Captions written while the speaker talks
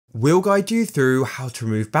We'll guide you through how to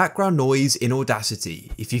remove background noise in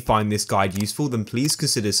Audacity. If you find this guide useful, then please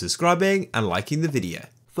consider subscribing and liking the video.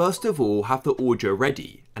 First of all, have the audio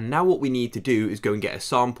ready, and now what we need to do is go and get a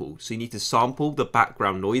sample. So you need to sample the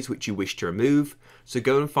background noise which you wish to remove. So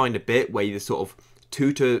go and find a bit where there's sort of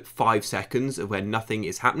 2 to 5 seconds of where nothing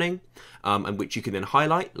is happening, and which you can then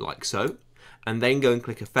highlight like so, and then go and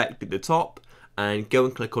click Effect at the top, and go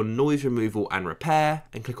and click on Noise Removal and Repair,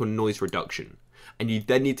 and click on Noise Reduction. And you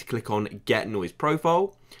then need to click on Get Noise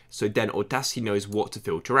Profile, so then Audacity knows what to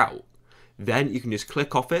filter out. Then you can just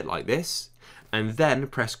click off it like this, and then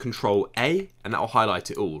press Ctrl A, and that will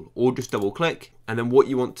highlight it all, or just double click. And then what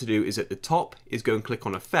you want to do is at the top is go and click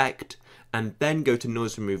on Effect, and then go to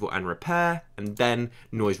Noise Removal and Repair, and then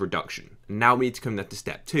Noise Reduction. And now we need to come down to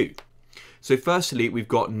step 2. So firstly, we've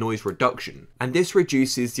got noise reduction, and this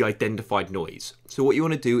reduces the identified noise. So what you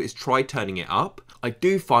want to do is try turning it up. I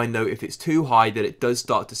do find though, if it's too high, that it does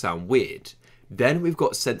start to sound weird. Then we've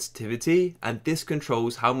got sensitivity, and this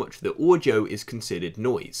controls how much the audio is considered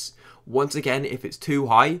noise. Once again, if it's too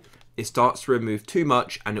high, it starts to remove too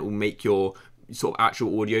much, and it will make your sort of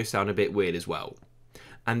actual audio sound a bit weird as well.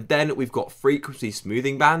 And then we've got frequency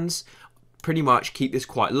smoothing bands. Pretty much keep this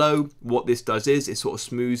quite low. What this does is it sort of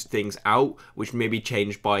smooths things out, which may be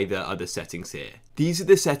changed by the other settings here. These are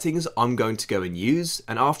the settings I'm going to go and use,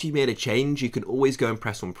 and after you made a change, you can always go and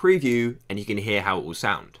press on preview, and you can hear how it will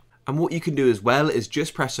sound. And what you can do as well is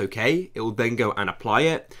just press OK. It will then go and apply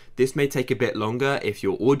it. This may take a bit longer if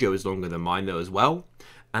your audio is longer than mine though as well.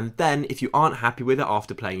 And then if you aren't happy with it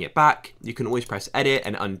after playing it back, you can always press edit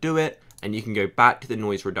and undo it, and you can go back to the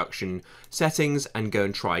noise reduction settings and go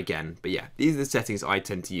and try again. But yeah, these are the settings I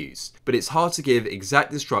tend to use. But it's hard to give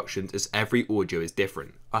exact instructions as every audio is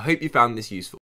different. I hope you found this useful.